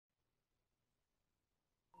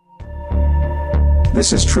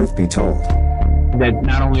This is Truth Be Told. That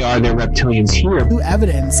not only are there reptilians here, new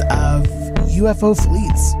evidence of UFO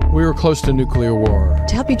fleets. We were close to nuclear war.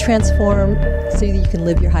 To help you transform so that you can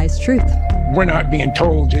live your highest truth. We're not being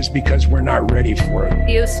told just because we're not ready for it.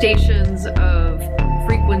 Geostations of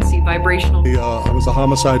frequency, vibrational. I was a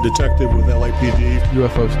homicide detective with LAPD.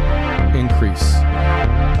 UFOs increase.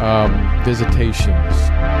 Visitations.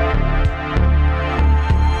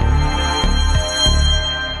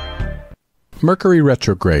 Mercury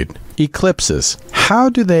retrograde, eclipses. How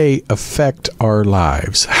do they affect our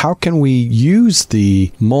lives? How can we use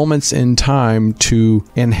the moments in time to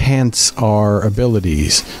enhance our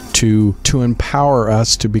abilities, to empower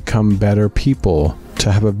us to become better people,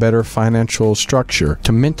 to have a better financial structure,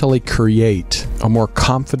 to mentally create a more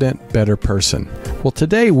confident, better person? Well,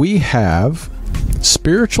 today we have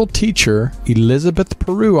spiritual teacher Elizabeth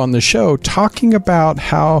Peru on the show talking about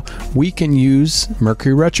how we can use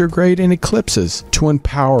Mercury retrograde and eclipses to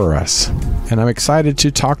empower us. And I'm excited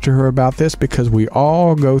to talk to her about this because we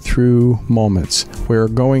all go through moments. We're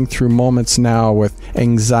going through moments now with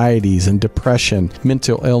anxieties and depression,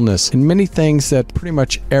 mental illness, and many things that pretty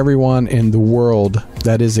much everyone in the world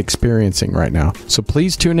that is experiencing right now. So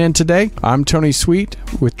please tune in today. I'm Tony Sweet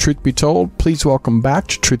with Truth Be Told. Please welcome back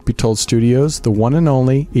to Truth Be Told Studios, the one and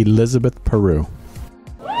only Elizabeth Peru.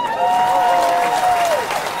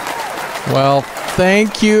 Well,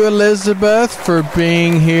 thank you, Elizabeth, for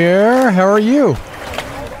being here. How are you?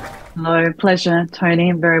 Hello, pleasure, Tony.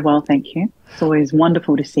 I'm very well, thank you. It's always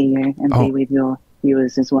wonderful to see you and be with your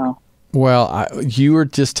viewers as well. Well, you were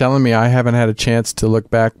just telling me I haven't had a chance to look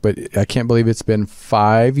back, but I can't believe it's been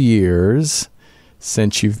 5 years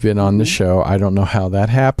since you've been on the show. I don't know how that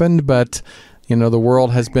happened, but you know, the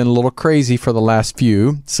world has been a little crazy for the last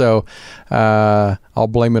few, so I'll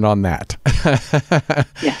blame it on that.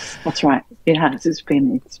 Yes, that's right. It has. It's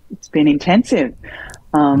been intensive.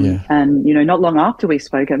 And, you know, not long after we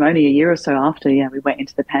spoke, only a year or so after, we went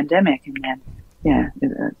into the pandemic. And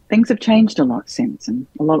then, things have changed a lot since, and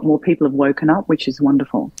a lot more people have woken up, which is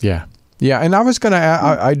wonderful. Yeah. Yeah, and I was going to,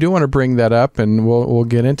 I do want to bring that up, and we'll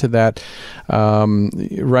get into that.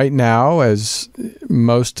 Right now, as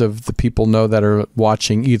most of the people know that are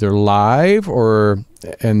watching either live or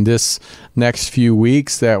in this next few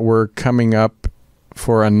weeks, that we're coming up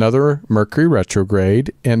for another Mercury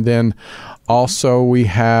retrograde. And then also we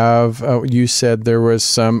have, you said there was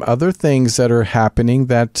some other things that are happening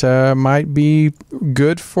that might be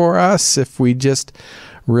good for us if we just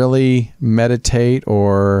really meditate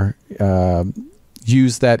or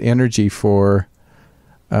use that energy for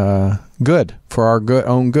good, for our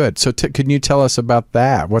own good. So can you tell us about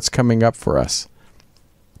that? What's coming up for us?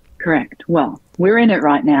 Correct. Well, we're in it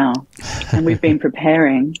right now, and we've been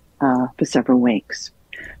preparing for several weeks.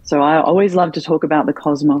 So I always love to talk about the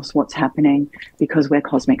cosmos, what's happening, because we're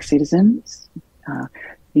cosmic citizens.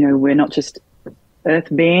 You know, we're not just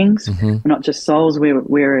earth beings. We're not just souls.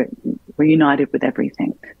 We're united with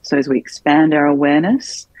everything. So as we expand our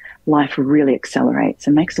awareness, life really accelerates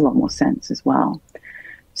and makes a lot more sense as well.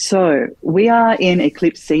 So we are in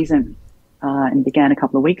eclipse season, and began a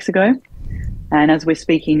couple of weeks ago. And as we're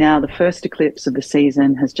speaking now, the first eclipse of the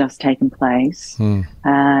season has just taken place,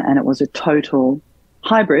 and it was a total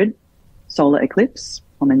hybrid solar eclipse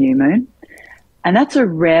on the new moon. And that's a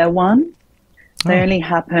rare one. They only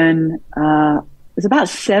happen, there's about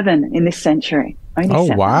 7 in this century. Only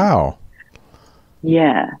 7. Wow.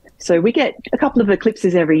 Yeah. So we get a couple of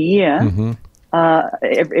eclipses every year,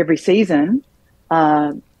 every season,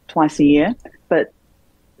 twice a year. But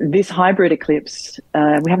this hybrid eclipse,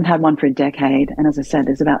 we haven't had one for a decade. And as I said,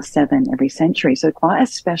 there's about 7 every century. So quite a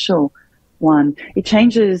special one. It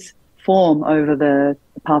changes form over the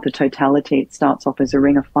path of totality. It starts off as a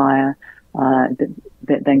ring of fire,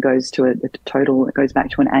 that then goes to a total, it goes back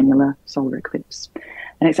to an annular solar eclipse.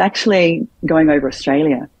 And it's actually going over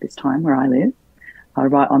Australia this time, where I live,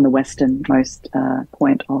 right on the westernmost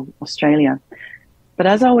point of Australia. But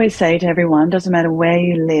as I always say to everyone, doesn't matter where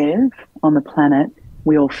you live on the planet,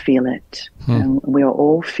 we all feel it. And we are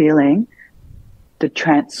all feeling the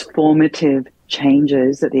transformative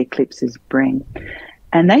changes that the eclipses bring.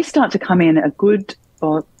 And they start to come in a good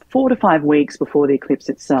 4 to 5 weeks before the eclipse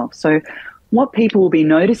itself. So what people will be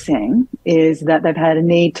noticing is that they've had a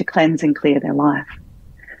need to cleanse and clear their life.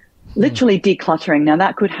 Literally decluttering. Now,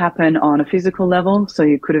 that could happen on a physical level. So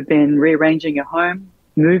you could have been rearranging your home,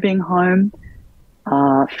 moving home,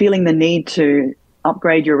 feeling the need to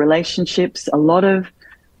upgrade your relationships. A lot of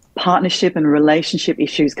partnership and relationship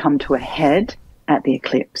issues come to a head at the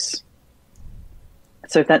eclipse.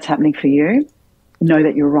 So if that's happening for you, know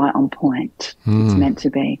that you're right on point. It's meant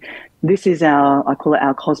to be. This is I call it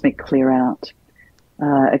our cosmic clear out.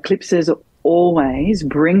 Eclipses always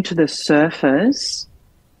bring to the surface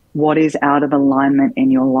what is out of alignment in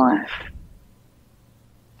your life.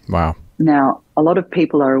 Wow. Now, a lot of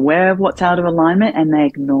people are aware of what's out of alignment and they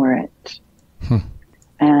ignore it.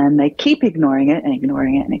 And they keep ignoring it and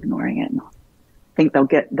ignoring it and ignoring it. And I think they'll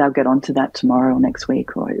get onto that tomorrow or next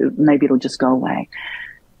week, or maybe it'll just go away.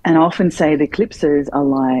 And I often say the eclipses are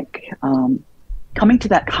like coming to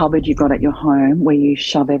that cupboard you've got at your home where you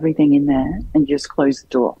shove everything in there and you just close the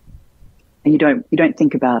door. And you don't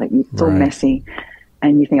think about it. It's all messy.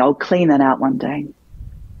 And you think, I'll clean that out one day.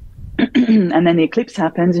 And then the eclipse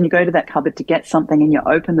happens and you go to that cupboard to get something and you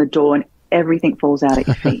open the door and everything falls out at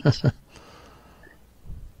your feet.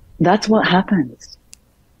 That's what happens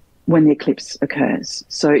when the eclipse occurs.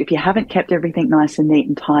 So if you haven't kept everything nice and neat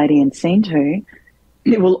and tidy and seen to,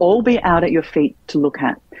 it will all be out at your feet to look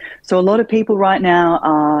at. So a lot of people right now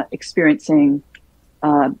are experiencing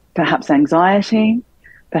perhaps anxiety.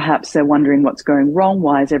 Perhaps they're wondering what's going wrong.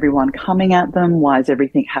 Why is everyone coming at them? Why is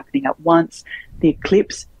everything happening at once? The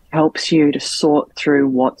eclipse helps you to sort through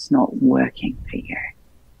what's not working for you.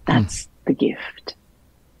 That's the gift.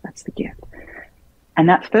 That's the gift. And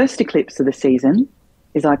that first eclipse of the season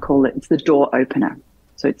is, I call it, it's the door opener.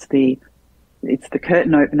 So it's the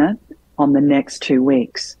curtain opener on the next 2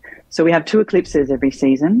 weeks. So we have 2 eclipses every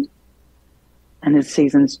season, and there's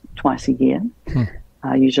seasons twice a year,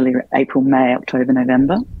 usually April, May, October,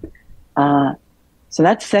 November. So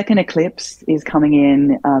that second eclipse is coming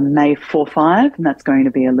in May 4-5, and that's going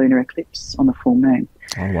to be a lunar eclipse on the full moon.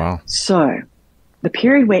 Oh, wow. So the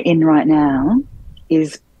period we're in right now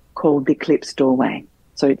is called the eclipse doorway.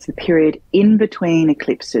 So it's the period in between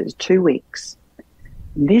eclipses, 2 weeks.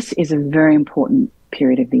 This is a very important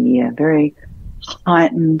period of the year, very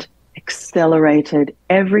heightened, accelerated,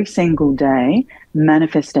 every single day,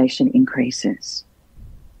 manifestation increases.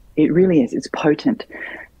 It really is. It's potent.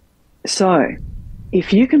 So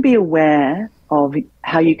if you can be aware of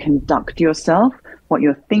how you conduct yourself, what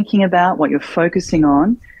you're thinking about, what you're focusing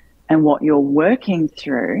on, and what you're working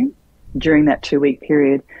through during that 2-week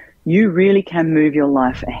period, you really can move your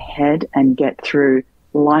life ahead and get through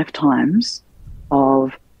lifetimes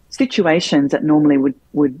of situations that normally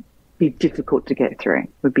would be difficult to get through,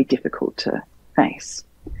 would be difficult to face.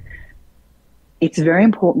 It's very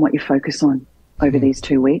important what you focus on over these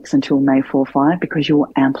 2 weeks until May 4-5, because you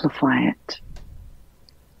will amplify it.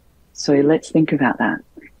 So let's think about that.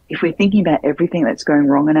 If we're thinking about everything that's going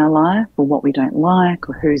wrong in our life, or what we don't like,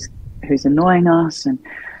 or who's annoying us,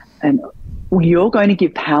 and you're going to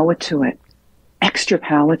give power to it, extra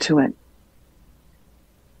power to it.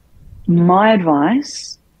 My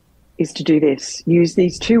advice is to do this. Use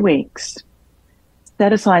these 2 weeks.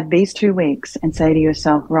 Set aside these 2 weeks and say to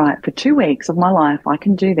yourself, right, for 2 weeks of my life, I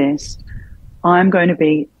can do this. I'm going to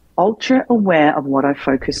be ultra aware of what I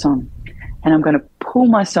focus on. And I'm going to pull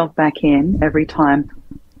myself back in every time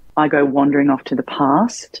I go wandering off to the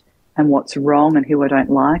past and what's wrong and who I don't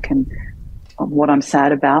like and what I'm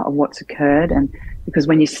sad about or what's occurred. And because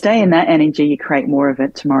when you stay in that energy, you create more of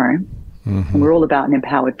it tomorrow. And we're all about an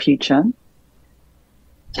empowered future.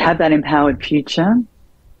 To have that empowered future,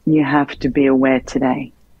 you have to be aware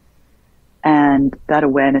today. And that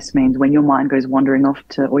awareness means when your mind goes wandering off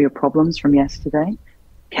to all your problems from yesterday,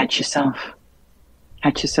 catch yourself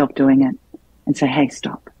doing it and say, hey,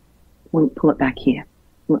 stop. We'll pull it back here.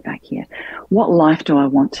 Pull it back here. What life do I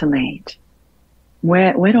want to lead?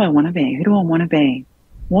 Where do I want to be? Who do I want to be?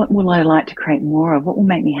 What will I like to create more of? What will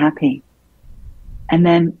make me happy? And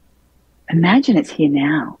then imagine it's here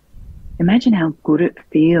now. Imagine how good it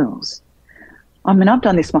feels. I mean, I've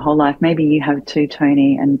done this my whole life. Maybe you have too,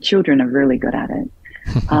 Tony, and children are really good at it.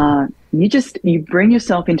 You bring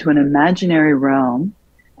yourself into an imaginary realm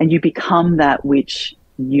and you become that which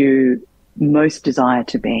you most desire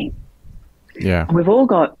to be. Yeah. We've all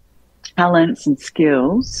got talents and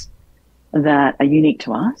skills that are unique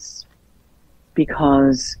to us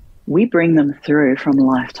because we bring them through from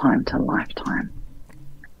lifetime to lifetime.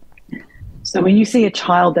 So when you see a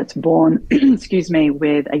child that's born,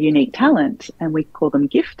 with a unique talent, and we call them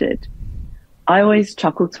gifted, I always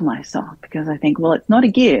chuckle to myself because I think, well, it's not a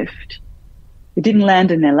gift. It didn't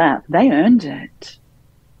land in their lap. They earned it.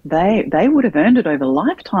 They would have earned it over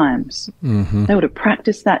lifetimes. They would have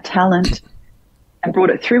practiced that talent and brought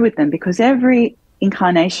it through with them, because every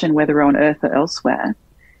incarnation, whether we're on Earth or elsewhere,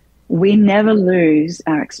 we never lose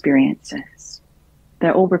our experiences.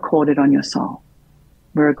 They're all recorded on your soul.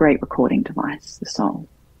 We're a great recording device, the soul.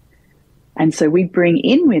 And so we bring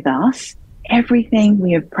in with us everything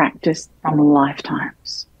we have practiced from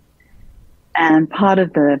lifetimes. And part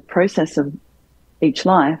of the process of each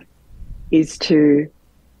life is to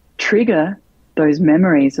trigger those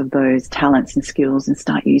memories of those talents and skills and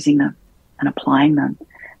start using them and applying them.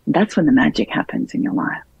 That's when the magic happens in your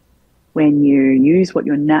life. When you use what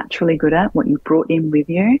you're naturally good at, what you brought in with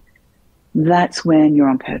you, that's when you're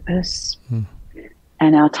on purpose.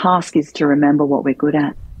 And our task is to remember what we're good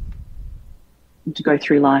at, to go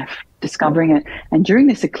through life discovering it. And during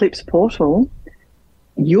this eclipse portal,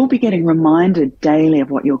 you'll be getting reminded daily of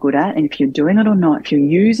what you're good at. And if you're doing it or not, if you're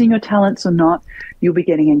using your talents or not, you'll be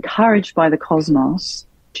getting encouraged by the cosmos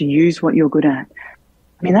to use what you're good at.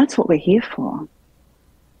 I mean, that's what we're here for,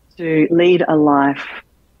 to lead a life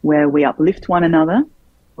where we uplift one another,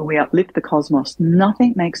 where we uplift the cosmos.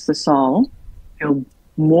 Nothing makes the soul feel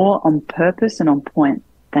more on purpose and on point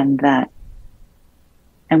than that.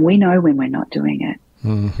 And we know when we're not doing it,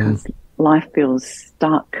 because life feels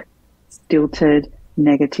stuck, stilted,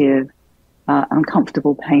 negative,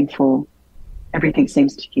 uncomfortable, painful. Everything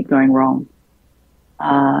seems to keep going wrong.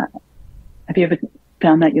 Have you ever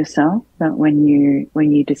found that yourself? That when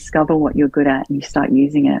you discover what you're good at and you start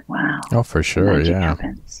using it, wow. Oh, for sure, magic yeah.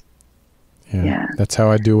 happens. Yeah. That's how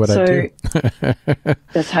I do what I do.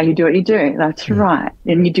 That's how you do what you do. That's right.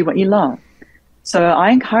 And you do what you love. So I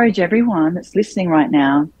encourage everyone that's listening right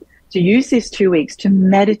now to use this 2 weeks to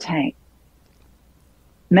meditate.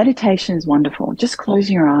 Meditation is wonderful. Just close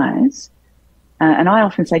your eyes. And I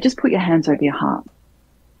often say, just put your hands over your heart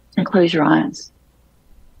and close your eyes.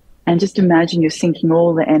 And just imagine you're sinking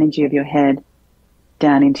all the energy of your head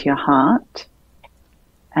down into your heart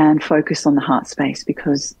and focus on the heart space,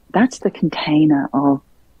 because that's the container of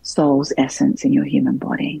soul's essence in your human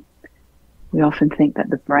body. We often think that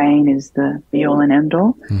the brain is the be-all and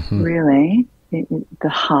end-all. Really, the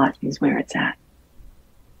heart is where it's at.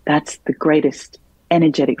 That's the greatest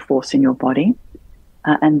energetic force in your body,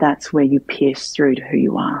 and that's where you pierce through to who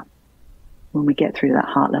you are when we get through that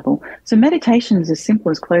heart level. So meditation is as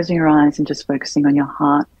simple as closing your eyes and just focusing on your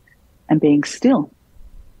heart and being still.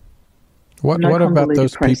 What about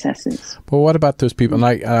those processes? People? Well, what about those people?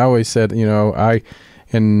 Like I always said,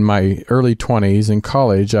 in my early 20s in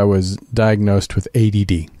college, I was diagnosed with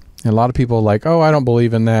ADD. And a lot of people are like, oh, I don't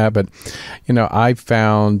believe in that. But, I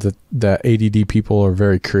found that ADD people are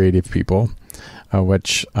very creative people,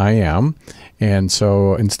 which I am. And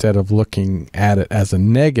so instead of looking at it as a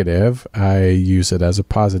negative, I use it as a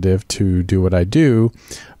positive to do what I do.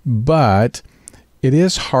 But it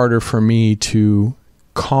is harder for me to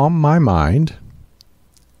calm my mind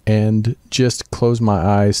and just close my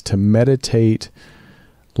eyes to meditate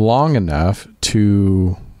long enough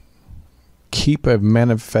to keep a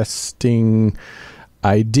manifesting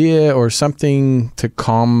idea or something to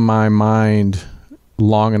calm my mind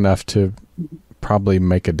long enough to probably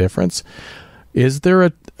make a difference. Is there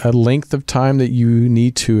a length of time that you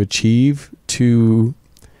need to achieve to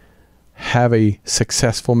have a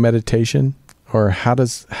successful meditation? Or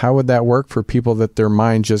how would that work for people that their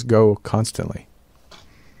mind just go constantly?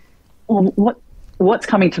 Well, what's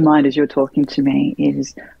coming to mind as you're talking to me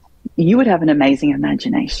is you would have an amazing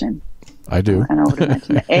imagination. I do. And I would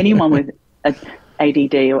imagine that anyone with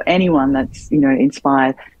ADD or anyone that's,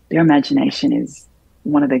 inspired, their imagination is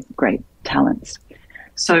one of the great talents.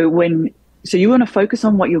 So you want to focus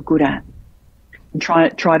on what you're good at. And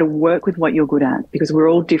try to work with what you're good at, because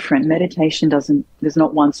we're all different. Meditation there's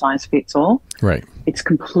not one size fits all. Right. It's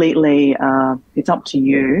completely, it's up to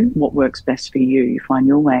you what works best for you. You find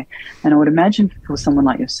your way. And I would imagine for someone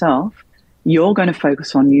like yourself, you're going to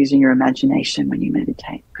focus on using your imagination when you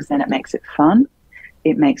meditate, because then it makes it fun,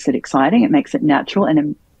 it makes it exciting, it makes it natural, and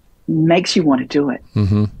it makes you want to do it.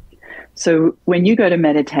 So when you go to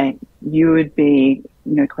meditate, you would be,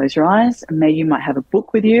 close your eyes, and maybe you might have a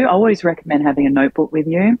book with you. I always recommend having a notebook with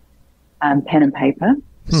you, pen and paper,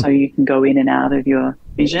 so you can go in and out of your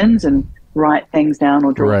visions and write things down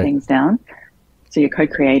or draw things down. So you're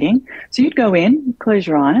co-creating. So you'd go in, close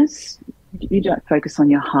your eyes, you don't focus on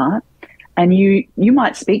your heart, and you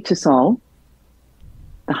might speak to soul,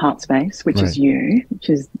 the heart space, which is you, which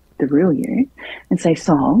is the real you, and say,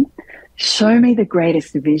 soul, show me the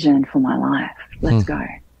greatest vision for my life. Let's go.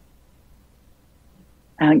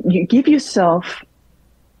 You give yourself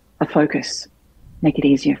a focus. Make it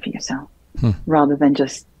easier for yourself rather than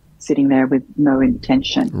just sitting there with no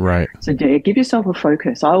intention. Right. So give yourself a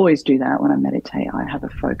focus. I always do that when I meditate. I have a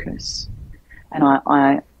focus. And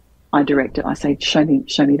I direct it. I say, show me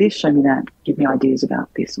this, show me that. Give me ideas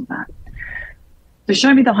about this or that. So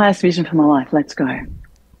show me the highest vision for my life. Let's go.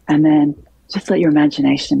 And then just let your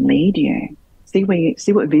imagination lead you. See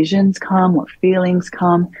what visions come, what feelings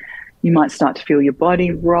come. You might start to feel your body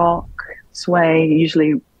rock, sway.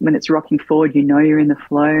 Usually when it's rocking forward, you're in the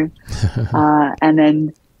flow. And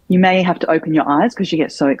then You may have to open your eyes because you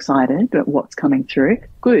get so excited at what's coming through.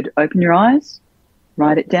 Good. Open your eyes,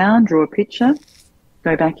 write it down, draw a picture,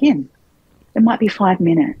 go back in. It might be 5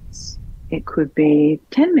 minutes. It could be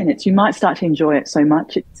 10 minutes. You might start to enjoy it so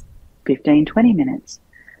much it's 15, 20 minutes.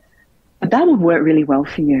 But that would work really well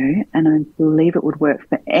for you, and I believe it would work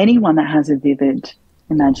for anyone that has a vivid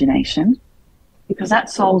imagination, because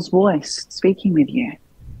that's soul's voice speaking with you.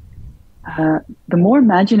 The more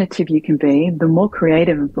imaginative you can be, the more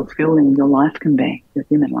creative and fulfilling your life can be, your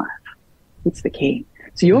human life. It's the key.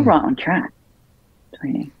 So you're right on track,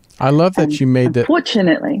 Tony. I love that you made that.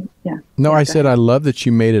 Fortunately, yeah. No, I said I love that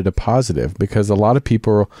you made it a positive, because a lot of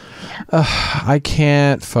people, I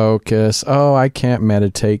can't focus. Oh, I can't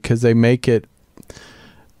meditate, because they make it,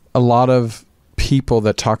 a lot of people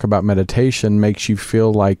that talk about meditation makes you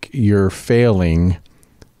feel like you're failing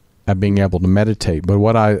at being able to meditate. But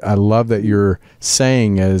what I love that you're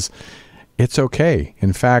saying is it's okay.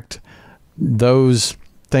 In fact, those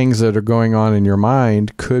things that are going on in your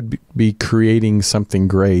mind could be creating something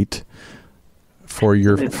great for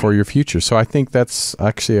your future. So I think that's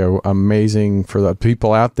actually amazing for the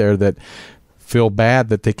people out there that feel bad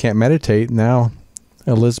that they can't meditate. Now,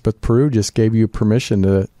 Elizabeth Peru just gave you permission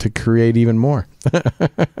to create even more.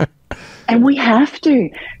 And we have to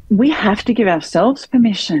give ourselves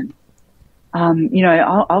permission.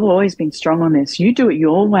 I've always been strong on this. You do it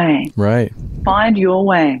your way. Right. Find your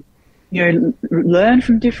way. Learn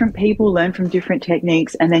from different people, learn from different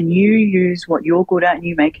techniques, and then you use what you're good at and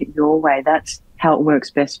you make it your way. That's how it works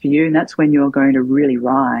best for you, and that's when you're going to really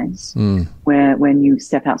rise. When you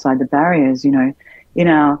step outside the barriers, in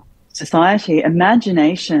our society,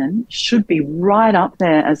 imagination should be right up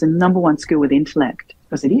there as a number one skill with intellect,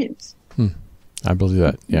 because it is. I believe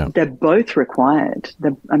that. Yeah, they're both required.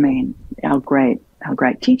 Our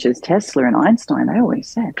great teachers, Tesla and Einstein, they always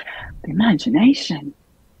said, the imagination.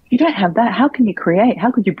 If you don't have that, how can you create?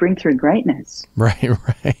 How could you bring through greatness?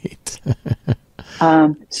 Right.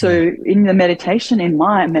 So in my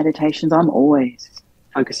meditations, I'm always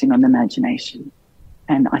focusing on the imagination.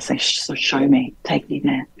 And I say, so show me, take me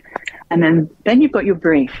there. And then you've got your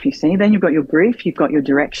brief, you see. Then you've got your brief, you've got your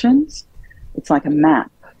directions. It's like a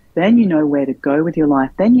map. Then you know where to go with your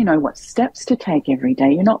life. Then you know what steps to take every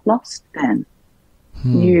day. You're not lost then.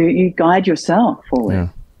 You guide yourself forward. Yeah.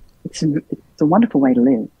 It's a wonderful way to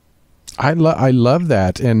live. I love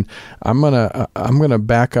that, and I'm gonna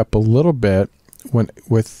back up a little bit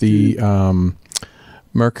with the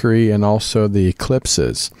Mercury and also the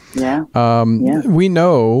eclipses. Yeah. We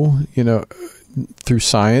know, through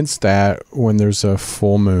science that when there's a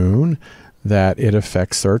full moon, that it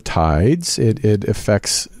affects our tides. It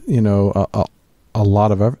affects a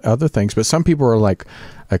lot of other things. But some people are like,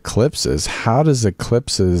 eclipses. How does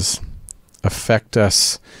eclipses affect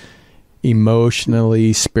us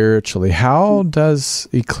emotionally, spiritually? How does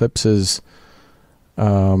eclipses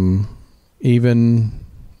even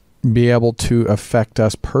be able to affect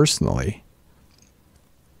us personally?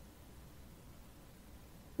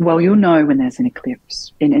 Well, you'll know when there's an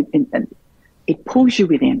eclipse. It pulls you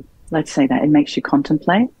within. Let's say that. It makes you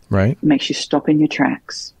contemplate. Right. It makes you stop in your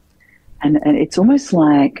tracks. And it's almost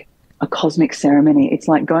like a cosmic ceremony. It's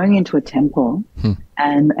like going into a temple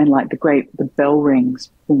and like the bell rings,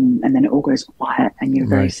 boom, and then it all goes quiet and you're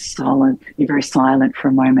very silent. You're very silent for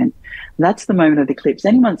a moment. That's the moment of the eclipse.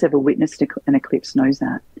 Anyone that's ever witnessed an eclipse knows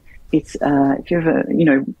that. It's, if you ever,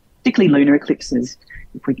 particularly lunar eclipses,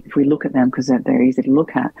 if we look at them, because they're easy to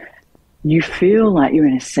look at, you feel like you're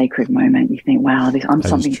in a sacred moment. You think, wow,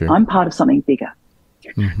 I'm part of something bigger.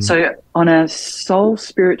 Mm-hmm. So on a soul,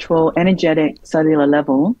 spiritual, energetic, cellular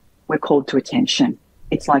level, we're called to attention.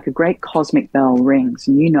 It's like a great cosmic bell rings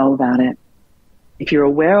and you know about it. If you're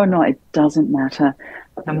aware or not, it doesn't matter.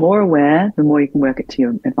 But the more aware, the more you can work it to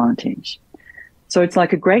your advantage. So it's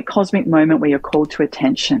like a great cosmic moment where you're called to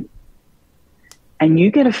attention. And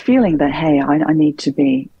you get a feeling that, hey, I need to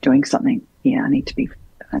be doing something here.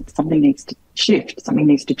 Something needs to shift. Something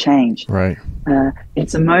needs to change. Right.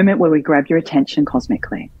 It's a moment where we grab your attention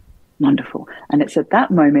cosmically. Wonderful. And it's at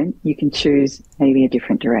that moment you can choose maybe a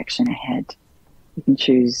different direction ahead. You can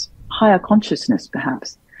choose higher consciousness,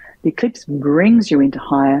 perhaps. The eclipse brings you into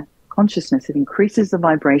higher consciousness. It increases the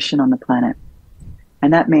vibration on the planet.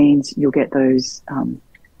 And that means you'll get those,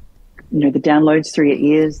 the downloads through your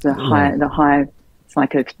ears, the high, it's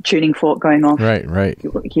like a tuning fork going off. Right.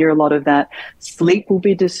 You'll hear a lot of that. Sleep will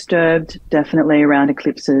be disturbed, definitely around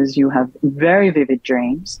eclipses. You'll have very vivid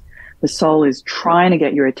dreams. The soul is trying to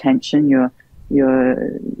get your attention,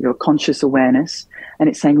 your conscious awareness, and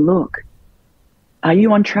it's saying, look, are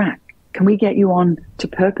you on track? Can we get you on to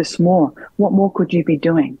purpose more? What more could you be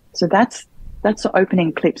doing? So that's That's the opening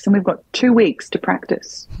eclipse. And we've got 2 weeks to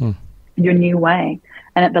practice your new way.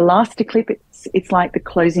 And at the last eclipse, it's like the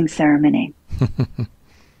closing ceremony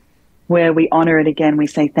where we honor it again. We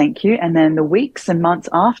say thank you. And then the weeks and months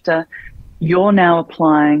after, you're now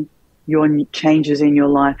applying your changes in your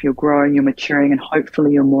life. You're growing, you're maturing, and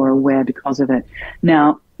hopefully you're more aware because of it.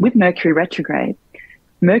 Now, with Mercury retrograde,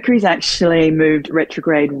 Mercury's actually moved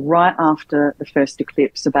retrograde right after the first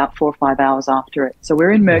eclipse, about 4 or 5 hours after it. So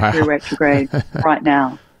we're in Mercury retrograde right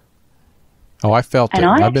now. Oh, I felt it.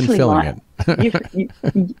 I've been feeling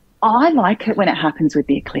it. I like it when it happens with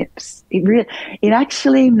the eclipse. It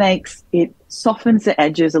actually softens the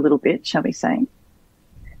edges a little bit, shall we say.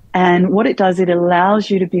 And what it does, it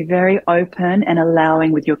allows you to be very open and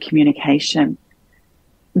allowing with your communication.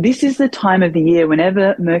 This is the time of the year,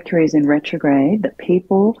 whenever Mercury is in retrograde, that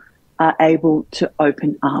people are able to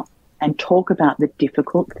open up and talk about the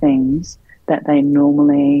difficult things that they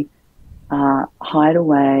normally hide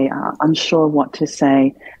away, are unsure what to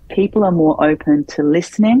say. People are more open to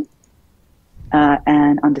listening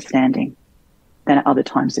and understanding than at other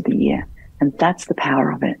times of the year. And that's the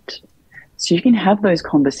power of it. So you can have those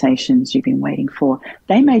conversations you've been waiting for.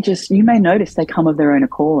 You may notice they come of their own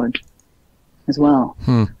accord as well.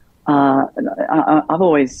 I've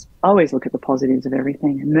always look at the positives of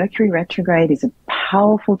everything. And Mercury retrograde is a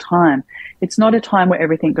powerful time. It's not a time where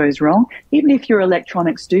everything goes wrong. Even if your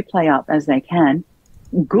electronics do play up as they can,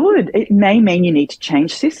 good. It may mean you need to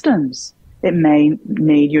change systems. It may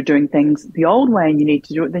need you're doing things the old way and you need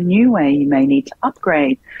to do it the new way. You may need to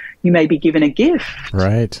upgrade. You may be given a gift.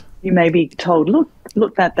 Right. You may be told,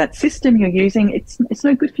 look, that system you're using, it's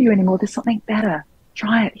no good for you anymore. There's something better.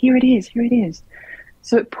 Try it. Here it is.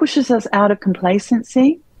 So it pushes us out of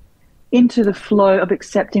complacency into the flow of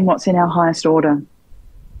accepting what's in our highest order.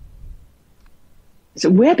 So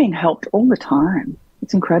we're being helped all the time.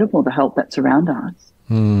 It's incredible, the help that's around us.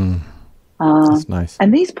 That's nice.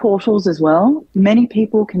 And these portals as well, many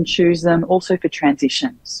people can choose them also for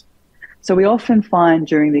transitions. So we often find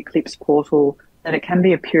during the eclipse portal that it can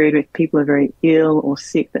be a period if people are very ill or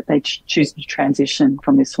sick that they choose to transition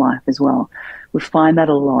from this life as well. We find that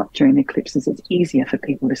a lot during the eclipses. It's easier for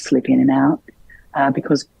people to slip in and out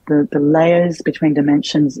because the layers between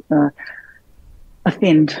dimensions are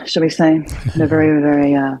thinned, shall we say. They're very,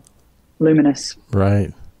 very luminous.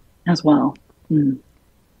 Right. As well.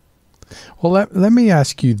 Well, let me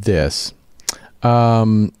ask you this.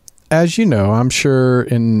 As you know, I'm sure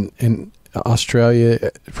in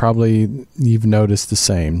Australia, probably you've noticed the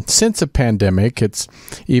same. Since the pandemic, it's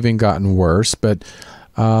even gotten worse, but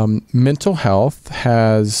mental health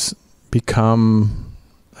has become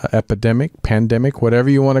epidemic, pandemic, whatever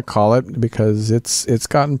you want to call it, because it's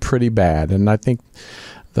gotten pretty bad. And I think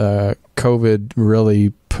the COVID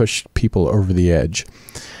really pushed people over the edge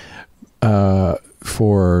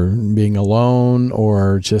for being alone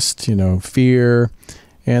or just, fear.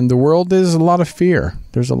 And the world is a lot of fear.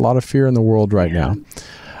 There's a lot of fear in the world right now.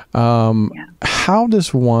 How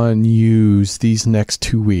does one use these next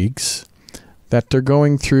 2 weeks that they're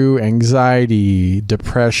going through anxiety,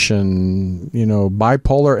 depression,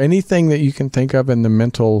 bipolar, anything that you can think of in the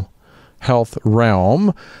mental health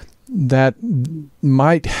realm that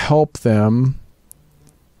might help them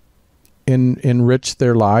enrich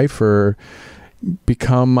their life or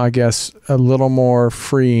become, I guess, a little more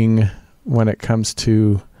freeing when it comes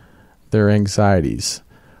to their anxieties?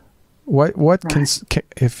 What can,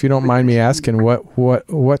 if you don't mind me asking,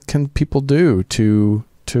 what can people do to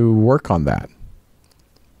work on that?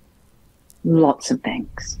 Lots of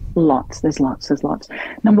things. There's lots.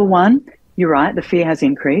 Number one, you're right, the fear has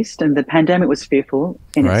increased, and the pandemic was fearful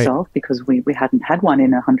in itself because we hadn't had one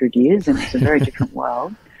in 100 years, and it's a very different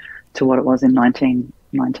world to what it was in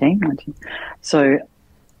 1919. So,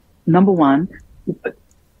 number one,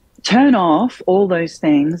 turn off all those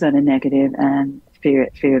things that are negative and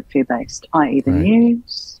fear-based, i.e. the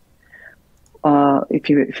news. If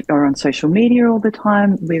you are on social media all the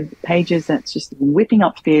time with pages that's just whipping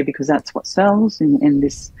up fear because that's what sells in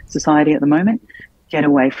this society at the moment, get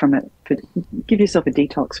away from it. Give yourself a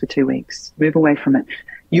detox for 2 weeks. Move away from it.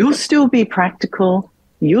 You'll still be practical.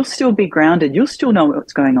 You'll still be grounded. You'll still know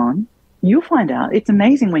what's going on. You'll find out. It's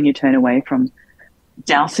amazing when you turn away from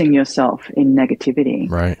dousing yourself in negativity,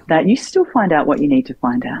 that you still find out what you need to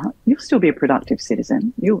find out. You'll still be a productive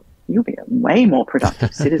citizen. You'll be a way more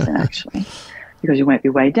productive citizen, actually, because you won't be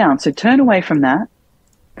weighed down. So turn away from that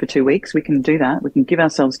for 2 weeks. We can do that. We can give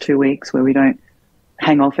ourselves 2 weeks where we don't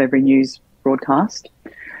hang off every news broadcast.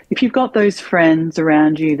 If you've got those friends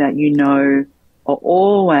around you that are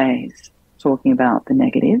always talking about the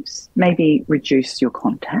negatives, maybe reduce your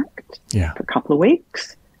contact for a couple of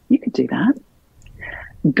weeks. You could do that.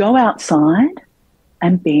 Go outside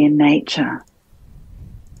and be in nature.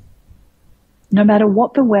 No matter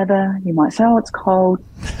what the weather, you might say, oh, it's cold,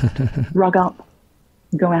 rug up,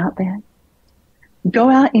 go out there. Go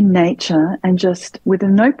out in nature and just, with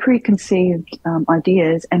no preconceived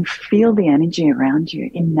ideas, and feel the energy around you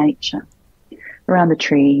in nature, around the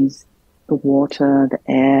trees, the water, the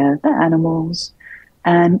air, the animals,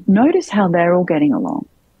 and notice how they're all getting along.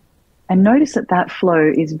 And notice that that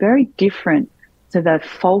flow is very different to the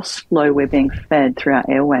false flow we're being fed through our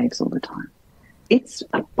airwaves all the time. It's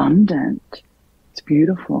abundant. It's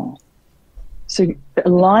beautiful. So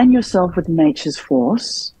align yourself with nature's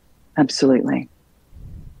force, absolutely.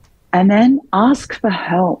 And then ask for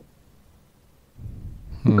help.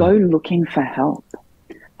 Go looking for help.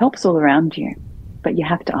 Help's all around you, but you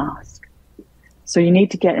have to ask. So you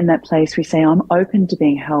need to get in that place where you say, I'm open to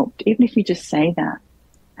being helped, even if you just say that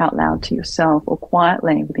out loud to yourself or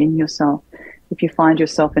quietly within yourself. If you find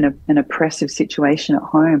yourself in an oppressive situation at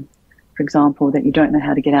home, for example, that you don't know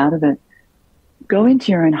how to get out of it, go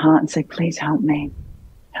into your own heart and say, please help me.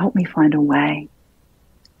 Help me find a way.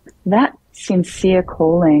 That sincere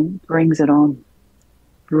calling brings it on,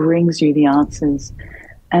 brings you the answers.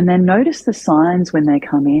 And then notice the signs when they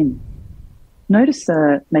come in. Notice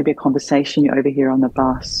maybe a conversation you overhear on the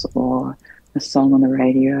bus, or a song on the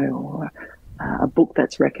radio, or a book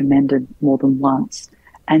that's recommended more than once.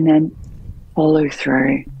 And then follow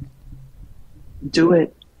through. Do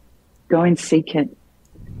it. Go and seek it.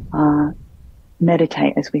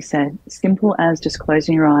 Meditate, as we said. Simple as just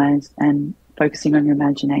closing your eyes and focusing on your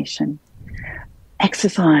imagination.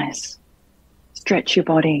 Exercise. Stretch your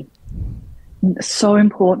body. So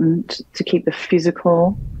important to keep the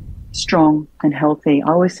physical strong and healthy.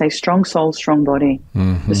 I always say strong soul, strong body.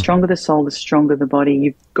 The stronger the soul, the stronger the body.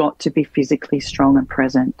 You've got to be physically strong and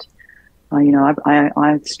present.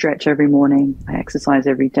 I stretch every morning. I exercise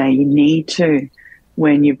every day. You need to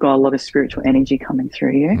when you've got a lot of spiritual energy coming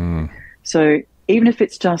through you. So even if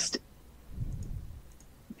it's just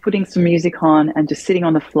putting some music on and just sitting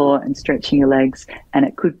on the floor and stretching your legs, and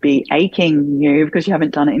it could be aching you because you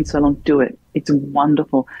haven't done it in so long, do it. It's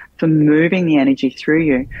wonderful for moving the energy through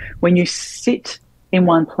you. When you sit in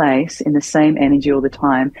one place in the same energy all the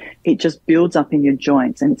time, it just builds up in your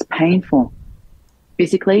joints and it's painful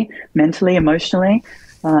physically, mentally, emotionally,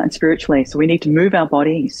 and spiritually. So we need to move our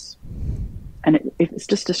bodies. And if it's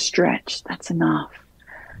just a stretch, that's enough.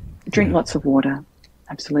 Drink lots of water.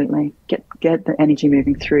 Absolutely. Get the energy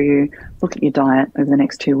moving through you. Look at your diet over the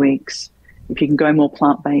next 2 weeks. If you can go more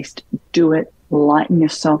plant-based, do it. Lighten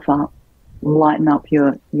yourself up. Lighten up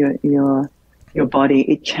your body.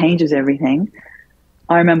 It changes everything.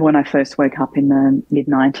 I remember when I first woke up in the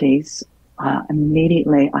mid-90s,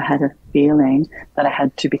 immediately I had a feeling that I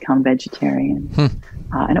had to become vegetarian.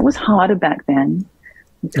 And it was harder back then.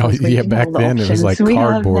 Oh, yeah, back then it was like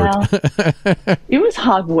cardboard. It was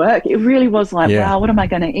hard work. It really was like, wow, what am I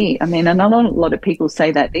going to eat? I mean, and a lot of people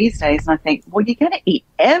say that these days, and I think, well, you're going to eat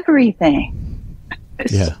everything.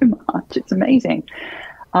 It's so much. It's amazing.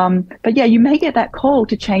 But yeah, you may get that call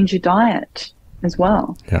to change your diet as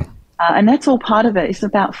well. Yeah. And that's all part of it. It's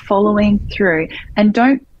about following through. And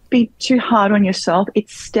don't be too hard on yourself.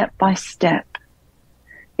 It's step by step.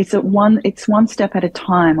 It's one step at a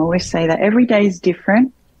time. I always say that every day is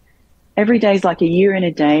different. Every day is like a year in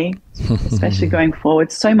a day, especially going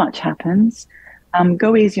forward. So much happens.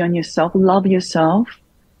 Go easy on yourself. Love yourself.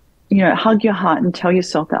 Hug your heart and tell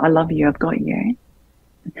yourself that I love you. I've got you.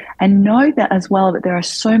 And know that as well, that there are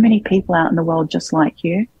so many people out in the world just like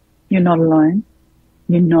you. You're not alone.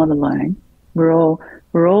 You're not alone. We're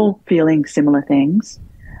all feeling similar things.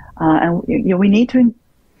 And we need to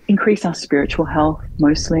increase our spiritual health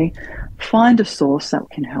mostly. Find a source that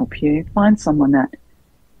can help you. Find someone that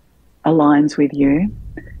aligns with you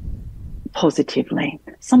positively.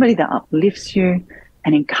 Somebody that uplifts you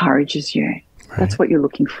and encourages you. Right. That's what you're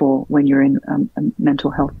looking for when you're in a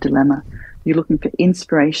mental health dilemma. You're looking for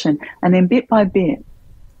inspiration. And then bit by bit,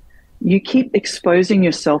 you keep exposing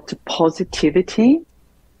yourself to positivity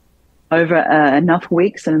over enough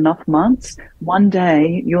weeks and enough months. One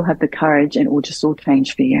day you'll have the courage and it will just all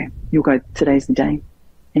change for you. You'll go, today's the day,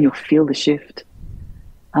 and you'll feel the shift.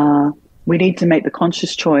 We need to make the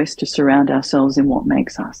conscious choice to surround ourselves in what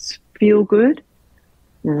makes us feel good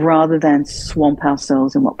rather than swamp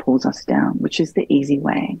ourselves in what pulls us down, which is the easy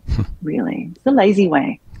way, really. It's the lazy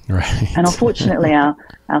way. Right. And unfortunately, our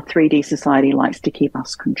 3D society likes to keep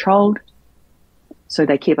us controlled, so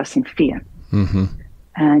they keep us in fear.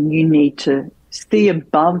 And you need to see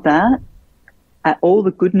above that at all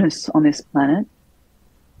the goodness on this planet.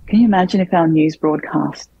 Can you imagine if our news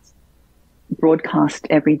broadcast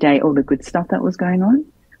every day all the good stuff that was going on?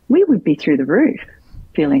 we would be through the roof,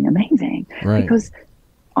 feeling amazing. Right. Because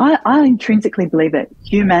I intrinsically believe that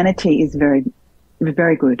humanity is very,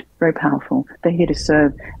 very good, very powerful. They're here to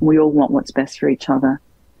serve, and we all want what's best for each other.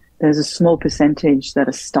 There's a small percentage that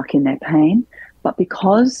are stuck in their pain, but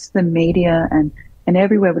because the media and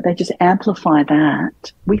everywhere, they just amplify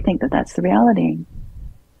that, we think that that's the reality.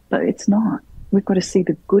 But it's not. We've got to see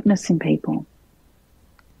the goodness in people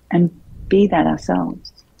and be that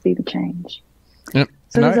ourselves, be the change. Yep.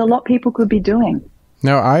 So there's a lot people could be doing.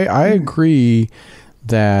 No, I agree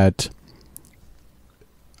that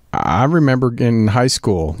I remember in high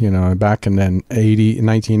school, back in the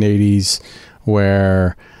 1980s,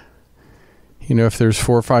 where, if there's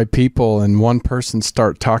 4 or 5 people and one person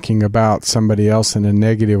start talking about somebody else in a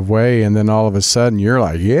negative way, and then all of a sudden you're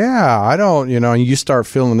like, yeah, I don't, and you start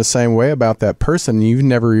feeling the same way about that person. And you've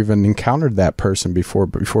never even encountered that person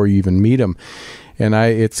before you even meet them. And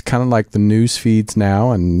it's kind of like the news feeds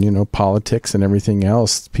now, and, politics and everything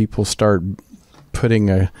else. People start putting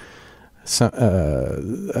a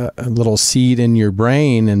little seed in your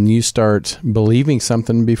brain, and you start believing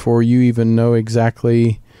something before you even know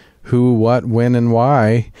exactly who, what, when, and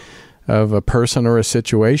why of a person or a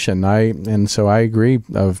situation. So I agree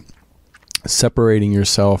of separating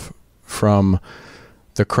yourself from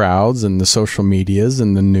the crowds and the social medias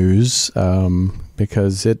and the news,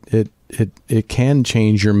 because it can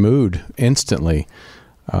change your mood instantly.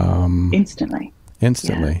 Instantly.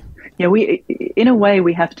 Yeah, in a way,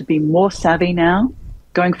 we have to be more savvy now.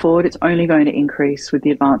 Going forward, it's only going to increase with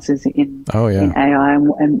the advances in AI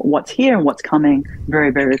and what's here and what's coming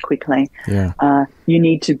very, very quickly. Yeah. You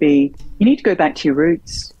need to go back to your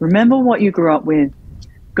roots. Remember what you grew up with.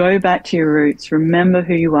 Go back to your roots. Remember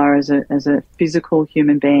who you are as a physical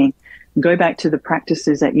human being. Go back to the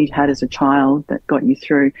practices that you had as a child that got you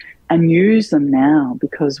through, and use them now,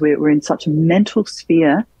 because we're in such a mental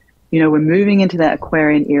sphere. We're moving into that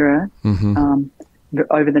Aquarian era. Mm-hmm.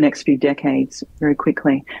 Over the next few decades very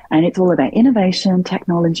quickly. And it's all about innovation,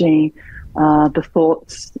 technology, the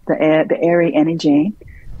thoughts, the airy energy.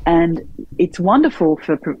 And it's wonderful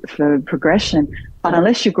for progression, but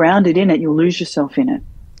unless you're grounded in it, you'll lose yourself in it.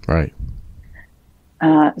 Right.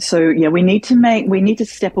 We need to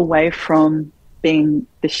step away from being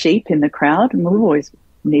the sheep in the crowd. And we've always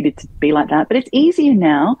needed to be like that, but it's easier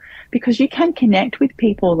now because you can connect with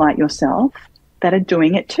people like yourself that are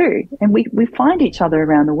doing it too. And we find each other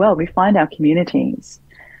around the world. We find our communities.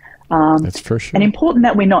 That's for sure. And important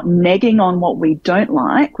that we're not negging on what we don't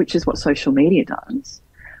like, which is what social media does,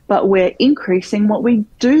 but we're increasing what we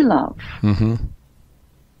do love. Mm-hmm.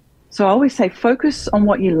 So I always say focus on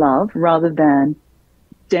what you love rather than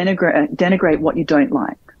denigrate what you don't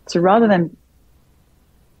like. So rather than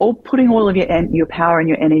putting all of your power and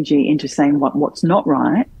your energy into saying what's not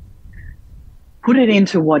right, put it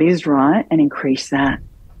into what is right and increase that.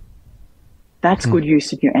 That's good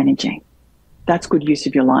use of your energy. That's good use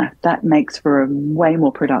of your life. That makes for a way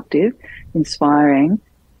more productive, inspiring,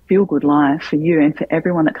 feel-good life for you and for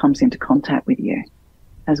everyone that comes into contact with you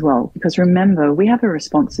as well. Because remember, we have a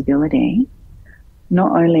responsibility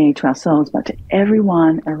not only to ourselves but to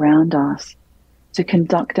everyone around us to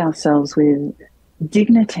conduct ourselves with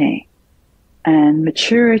dignity and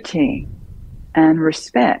maturity and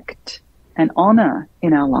respect and honor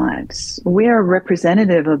in our lives. We are a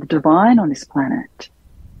representative of the divine on this planet.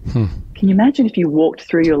 Can you imagine if you walked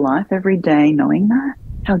through your life every day knowing that?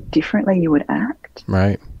 How differently you would act?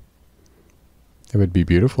 Right. It would be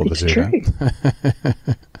beautiful to do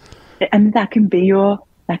that. And that can be your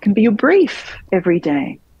brief every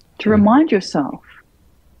day to remind yourself,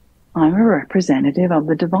 I'm a representative of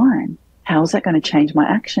the divine. How's that going to change my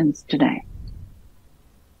actions today?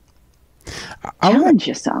 Challenge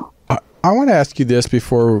yourself. I want to ask you this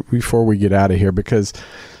before we get out of here, because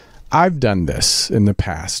I've done this in the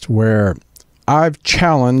past where I've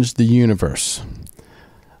challenged the universe.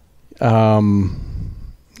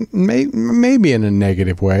 Maybe in a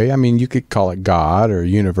negative way. I mean, you could call it God or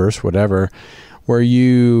universe, whatever, where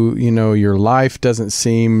your life doesn't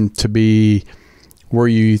seem to be where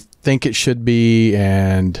you think it should be,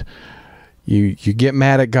 and you get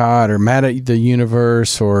mad at God or mad at the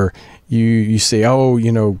universe, or you say,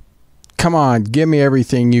 come on, give me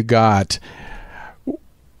everything you got.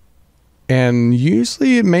 And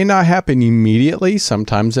usually it may not happen immediately.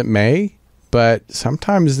 Sometimes it may, but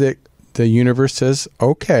sometimes the universe says,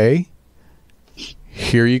 okay,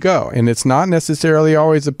 here you go. And it's not necessarily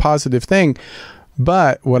always a positive thing.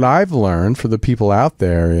 But what I've learned for the people out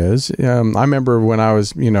there is, I remember when I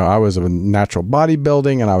was a natural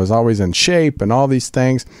bodybuilding and I was always in shape and all these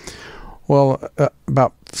things. Well,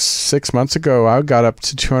 about 6 months ago, I got up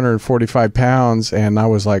to 245 pounds, and I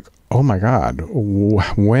was like, oh my God,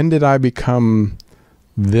 when did I become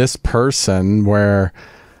this person where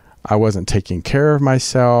I wasn't taking care of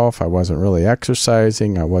myself, I wasn't really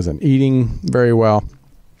exercising, I wasn't eating very well,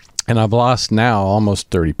 and I've lost now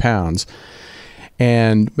almost 30 pounds.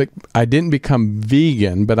 But I didn't become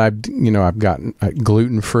vegan, but I've gotten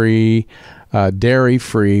gluten-free,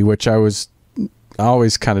 dairy-free, which I was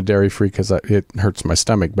always kind of dairy-free because it hurts my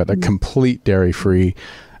stomach, but a complete dairy-free.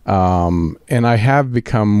 And I have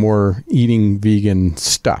become more eating vegan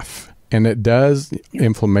stuff. And it does,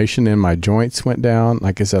 inflammation in my joints went down.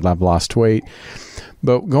 Like I said, I've lost weight.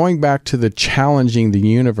 But going back to the challenging the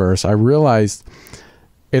universe, I realized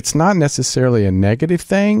it's not necessarily a negative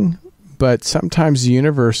thing, but sometimes the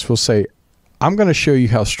universe will say, I'm going to show you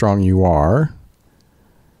how strong you are.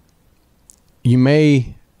 You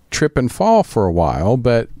may trip and fall for a while,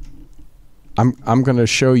 but I'm going to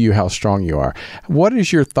show you how strong you are. What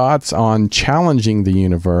is your thoughts on challenging the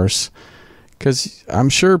universe? Because I'm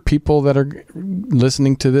sure people that are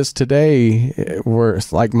listening to this today were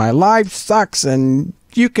like, my life sucks and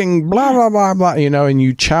you can blah, blah, blah, blah, and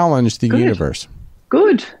you challenge the universe.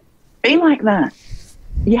 Good. Be like that.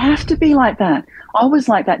 You have to be like that. I was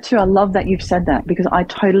like that too. I love that you've said that because I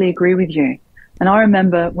totally agree with you. And I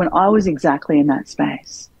remember when I was exactly in that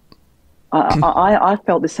space, I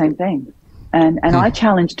felt the same thing. And I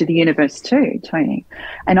challenged the universe too, Tony.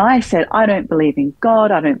 And I said, I don't believe in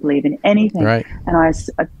God. I don't believe in anything. Right. And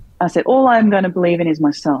I said, all I'm going to believe in is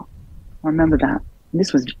myself. I remember that.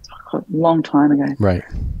 This was a long time ago. Right.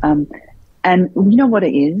 And you know what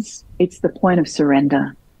it is? It's the point of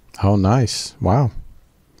surrender. Oh, nice. Wow.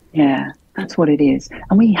 Yeah, that's what it is.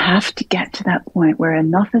 And we have to get to that point where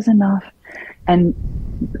enough is enough. And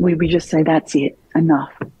we just say, that's it,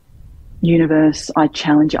 enough. Universe, I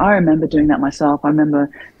challenge you. I remember doing that myself. I remember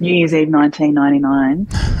New Year's Eve 1999.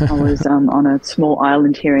 I was on a small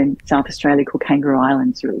island here in South Australia called Kangaroo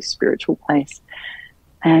Island. It's a really spiritual place.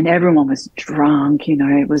 And everyone was drunk,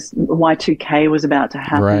 it was Y2K was about to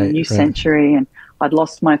happen, new century. And I'd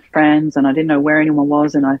lost my friends and I didn't know where anyone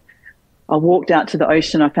was. And I walked out to the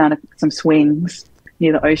ocean. I found some swings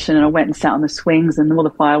near the ocean and I went and sat on the swings and all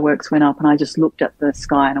the fireworks went up and I just looked at the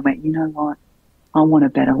sky and I went, you know what? I want a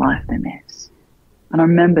better life than this. And I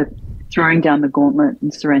remember throwing down the gauntlet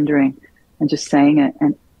and surrendering and just saying it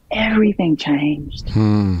and everything changed.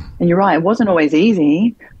 And you're right, it wasn't always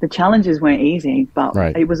easy. The challenges weren't easy, but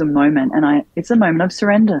it was a moment and it's a moment of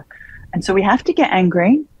surrender. And so we have to get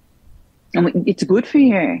angry and it's good for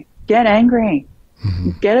you. Get angry.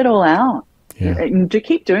 Get it all out. Yeah. To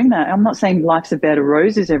keep doing that. I'm not saying life's a bed of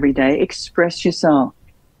roses every day. Express yourself.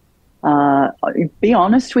 Be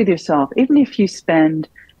honest with yourself. Even if you spend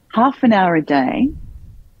half an hour a day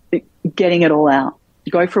getting it all out,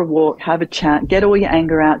 go for a walk, have a chat, get all your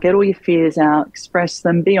anger out, get all your fears out, express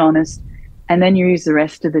them, be honest, and then use the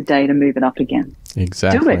rest of the day to move it up again.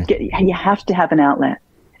 Exactly. Do it. You have to have an outlet.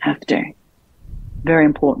 Have to. Very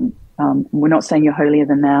important. We're not saying you're holier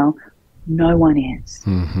than thou. No one is.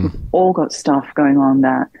 We've all got stuff going on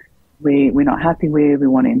that we're not happy with, we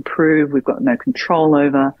want to improve, we've got no control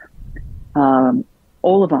over.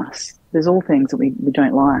 All of us, there's all things that we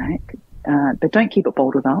don't like, but don't keep it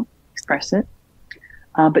bottled up, express it,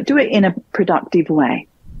 but do it in a productive way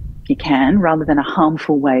if you can, rather than a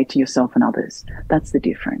harmful way to yourself and others. That's the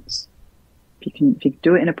difference. If you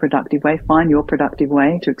do it in a productive way, find your productive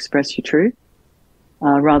way to express your truth,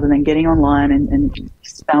 rather than getting online and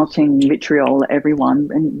spouting vitriol at everyone,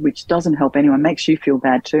 which doesn't help anyone, makes you feel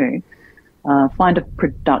bad too. Find a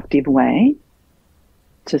productive way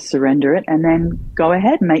to surrender it and then go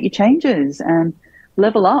ahead and make your changes and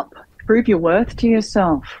level up. Prove your worth to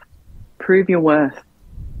yourself. Prove your worth.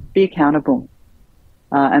 Be accountable.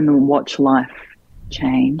 And then watch life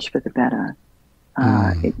change for the better.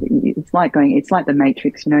 It's like the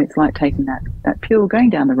Matrix, it's like taking that pill,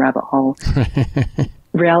 going down the rabbit hole.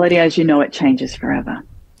 Reality as you know it changes forever.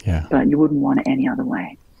 Yeah. But you wouldn't want it any other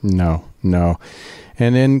way. No.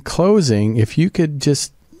 And in closing, if you could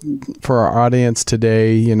just, for our audience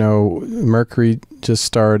today, Mercury just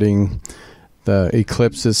starting, the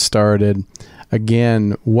eclipses started.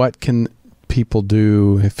 Again, what can people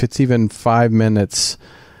do if it's even 5 minutes,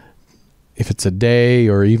 if it's a day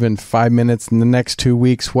or even 5 minutes in the next 2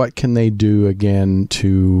 weeks, what can they do again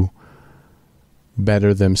to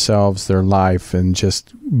better themselves, their life, and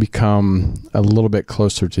just become a little bit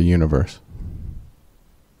closer to the universe?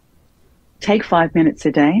 Take 5 minutes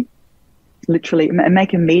a day. Literally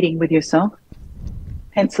make a meeting with yourself,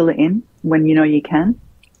 pencil it in when you know you can,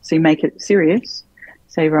 so you make it serious.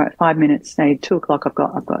 Say, right, 5 minutes, say 2 o'clock, I've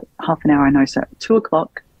got half an hour, I know. So 2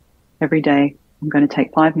 o'clock every day, I'm going to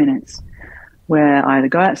take 5 minutes where I either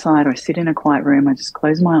go outside or I sit in a quiet room. I just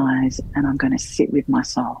close my eyes and I'm going to sit with my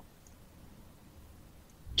soul.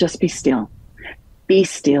 Just be still. Be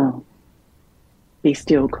still. Be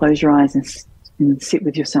still. Close your eyes and sit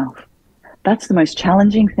with yourself. That's the most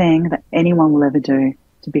challenging thing that anyone will ever do,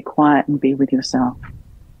 to be quiet and be with yourself.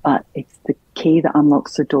 But it's the key that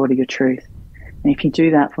unlocks the door to your truth. And if you do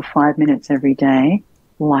that for 5 minutes every day,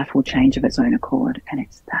 life will change of its own accord. And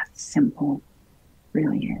it's that simple. It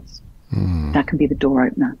really is. That can be the door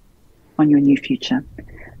opener on your new future.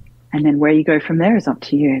 And then where you go from there is up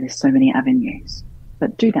to you. There's so many avenues.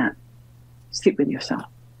 But do that. Sit with yourself.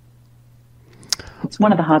 It's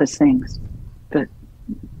one of the hardest things, but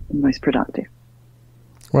the most productive.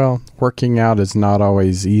 Well, working out is not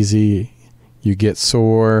always easy. You get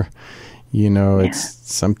sore. It's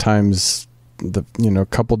sometimes a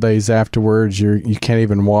couple days afterwards you can't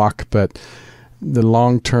even walk, but the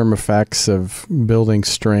long-term effects of building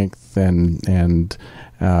strength and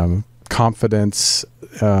confidence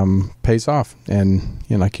pays off. And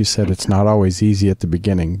like you said, it's not always easy at the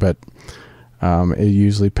beginning, but it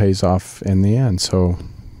usually pays off in the end. So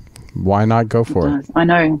why not go for it? I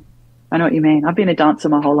know what you mean. I've been a dancer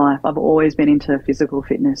my whole life. I've always been into physical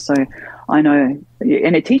fitness. So I know,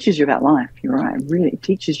 and it teaches you about life. You're right. It really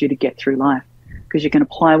teaches you to get through life, because you can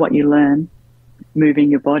apply what you learn moving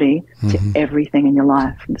your body to everything in your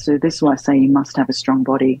life. So this is why I say you must have a strong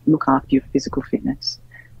body. Look after your physical fitness.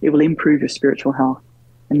 It will improve your spiritual health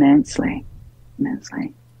immensely.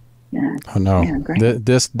 Yeah. Oh no, yeah,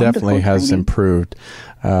 this definitely has improved.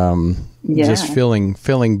 Just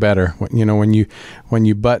feeling better. When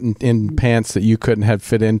you button in pants that you couldn't have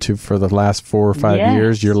fit into for the last 4 or 5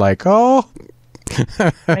 years, you're like, oh.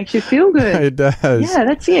 Makes you feel good. It does. Yeah,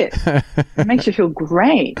 that's it. It makes you feel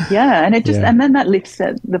great. Yeah, and and then that lifts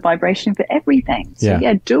the vibration for everything. So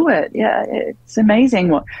do it. Yeah, it's amazing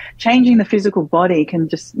what changing the physical body can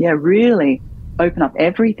just really open up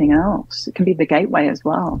everything else. It can be the gateway as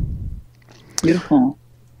well. Beautiful.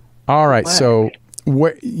 All right. So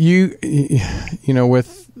what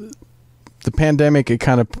with the pandemic, it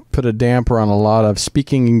kind of put a damper on a lot of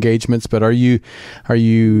speaking engagements, but are you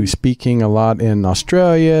speaking a lot in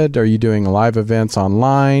Australia? Are you doing live events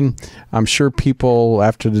online? I'm sure people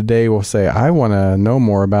after today will say, I want to know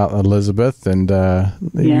more about Elizabeth, and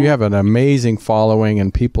you have an amazing following,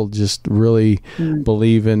 and people just really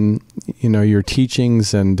believe in your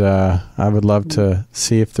teachings, and I would love to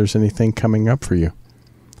see if there's anything coming up for you.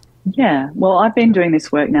 Yeah, well, I've been doing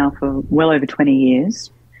this work now for well over 20 years.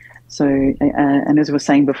 So, and as we were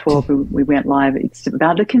saying before, we went live, it's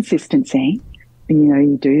about the consistency.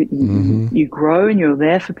 And, you grow and you're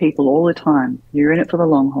there for people all the time. You're in it for the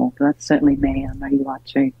long haul. That's certainly me. I know you are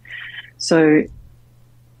too. So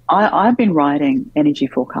I've been writing energy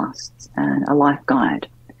forecasts and a life guide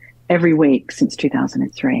every week since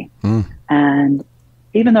 2003. And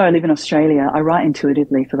even though I live in Australia, I write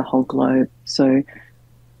intuitively for the whole globe. So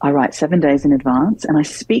I write 7 days in advance and I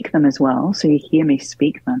speak them as well. So you hear me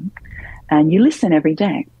speak them and you listen every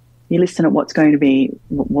day. You listen at what's going to be,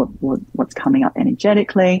 what's coming up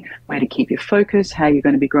energetically, where to keep your focus, how you're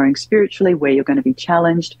going to be growing spiritually, where you're going to be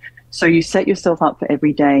challenged. So you set yourself up for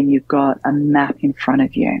every day and you've got a map in front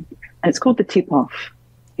of you. And it's called the tip off,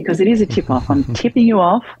 because it is a tip off. I'm tipping you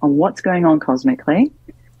off on what's going on cosmically.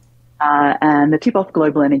 And the tip off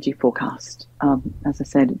global energy forecast. As I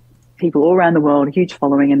said, people all around the world, a huge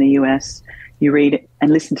following in the US. You read it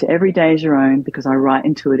and listen to every day as your own, because I write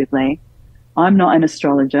intuitively. I'm not an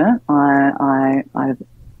astrologer. I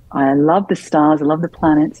love the stars, I love the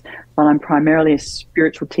planets, but I'm primarily a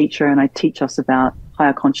spiritual teacher, and I teach us about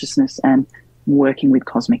higher consciousness and working with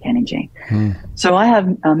cosmic energy. So I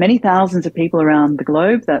have many thousands of people around the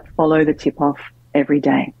globe that follow the tip off every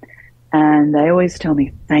day, and they always tell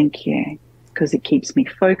me thank you, because it keeps me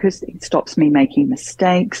focused, it stops me making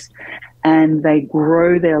mistakes, and they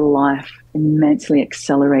grow their life immensely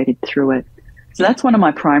accelerated through it. So that's one of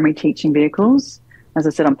my primary teaching vehicles. As I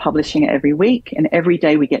said, I'm publishing it every week, and every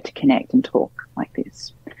day we get to connect and talk like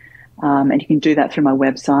this. And you can do that through my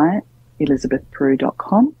website,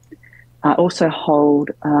 elizabethperu.com. I also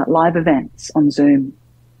hold live events on Zoom,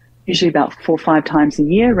 usually about 4 or 5 times a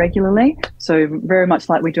year regularly. So very much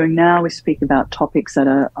like we're doing now, we speak about topics that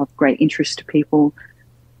are of great interest to people: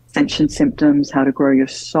 ascension symptoms, how to grow your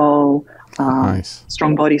soul. Nice.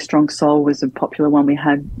 Strong body, strong soul was a popular one we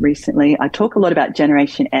had recently. I talk a lot about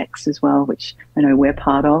Generation X as well, which I know we're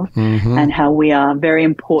part of, and how we are very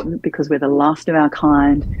important because we're the last of our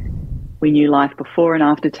kind. We knew life before and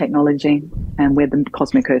after technology, and we're the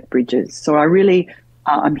cosmic earth bridges. So I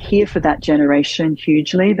I'm here for that generation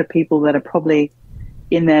hugely, the people that are probably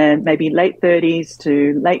in their maybe late 30s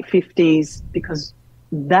to late 50s, because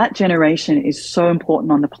that generation is so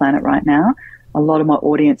important on the planet right now. A lot of my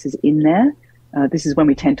audience is in there. This is when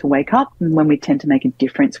we tend to wake up and when we tend to make a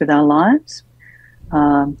difference with our lives.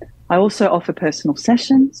 I also offer personal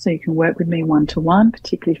sessions, so you can work with me one-to-one,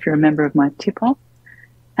 particularly if you're a member of my tip-off.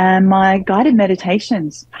 And my guided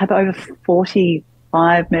meditations, I have over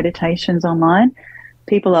 45 meditations online.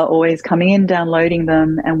 People are always coming in, downloading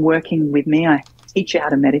them, and working with me. I teach you how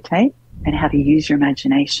to meditate and how to use your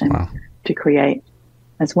imagination to create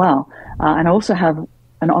as well. And I also have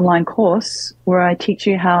an online course where I teach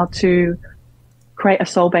you how to create a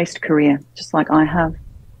soul-based career, just like I have,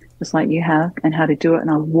 just like you have, and how to do it.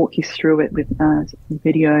 And I'll walk you through it with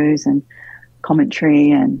videos and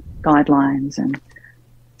commentary and guidelines. And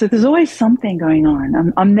so there's always something going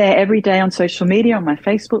on. I'm there every day on social media, on my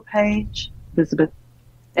Facebook page, Elizabeth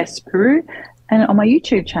S. Peru, and on my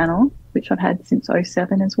YouTube channel, which I've had since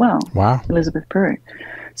 2007 as well. Wow. Elizabeth Peru.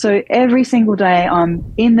 So every single day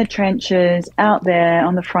I'm in the trenches, out there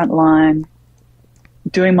on the front line,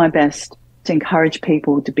 doing my best to encourage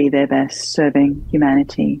people to be their best, serving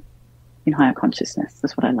humanity in higher consciousness.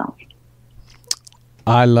 That's what I love.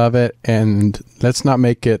 I love it, and let's not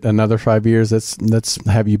make it another 5 years. Let's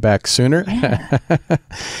have you back sooner. Yeah.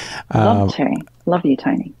 Love you,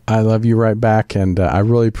 Tony. I love you right back, and I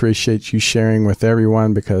really appreciate you sharing with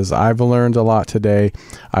everyone, because I've learned a lot today.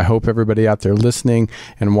 I hope everybody out there listening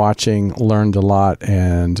and watching learned a lot,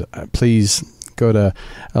 and please go to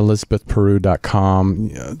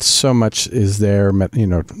elizabethperu.com. So much is there,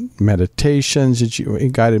 meditations,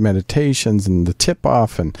 guided meditations, and the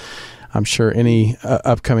tip-off, and I'm sure any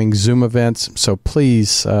upcoming Zoom events. So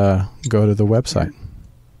please go to the website.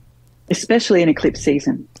 Especially in eclipse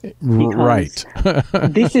season. Right.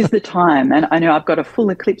 This is the time. And I know I've got a full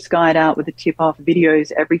eclipse guide out with the tip-off,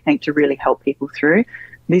 videos, everything to really help people through.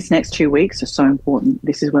 These next 2 weeks are so important.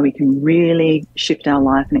 This is where we can really shift our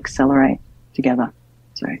life and accelerate together.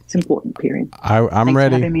 So it's an important period. I'm Thanks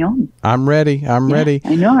ready. For having me on. I'm ready. I'm ready.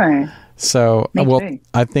 I know. So, too.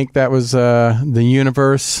 I think that was the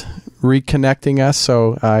universe reconnecting us.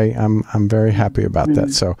 So I'm very happy about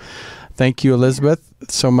that. So thank you, Elizabeth,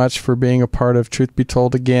 so much for being a part of Truth Be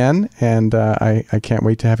Told again. And I can't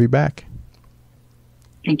wait to have you back.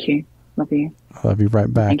 Thank you. Love you. I love you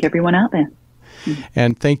right back. Thank everyone out there.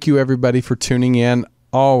 And thank you, everybody, for tuning in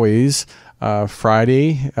always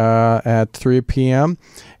Friday at 3 p.m.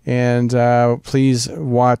 And please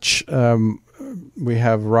watch. We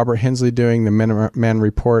have Robert Hensley doing the MINUTEMAN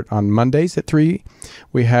Report on Mondays at 3.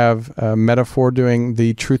 We have Metaphor doing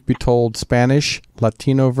the Truth Be Told Spanish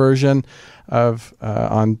Latino version of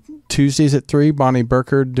on Tuesdays at 3. Bonnie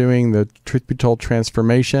Burkert doing the Truth Be Told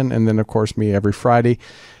Transformation. And then, of course, me every Friday.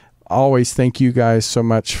 Always thank you guys so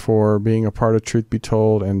much for being a part of Truth Be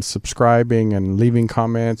Told and subscribing and leaving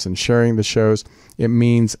comments and sharing the shows. It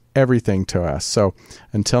means everything to us. So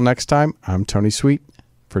until next time, I'm Tony Sweet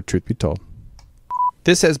for Truth Be Told.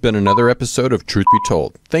 This has been another episode of Truth Be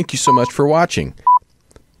Told. Thank you so much for watching.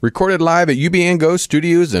 Recorded live at UBN Go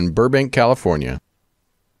Studios in Burbank, California.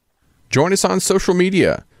 Join us on social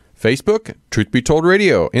media. Facebook, Truth Be Told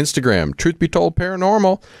Radio. Instagram, Truth Be Told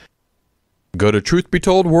Paranormal. Go to Truth Be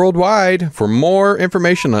Told Worldwide for more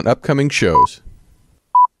information on upcoming shows.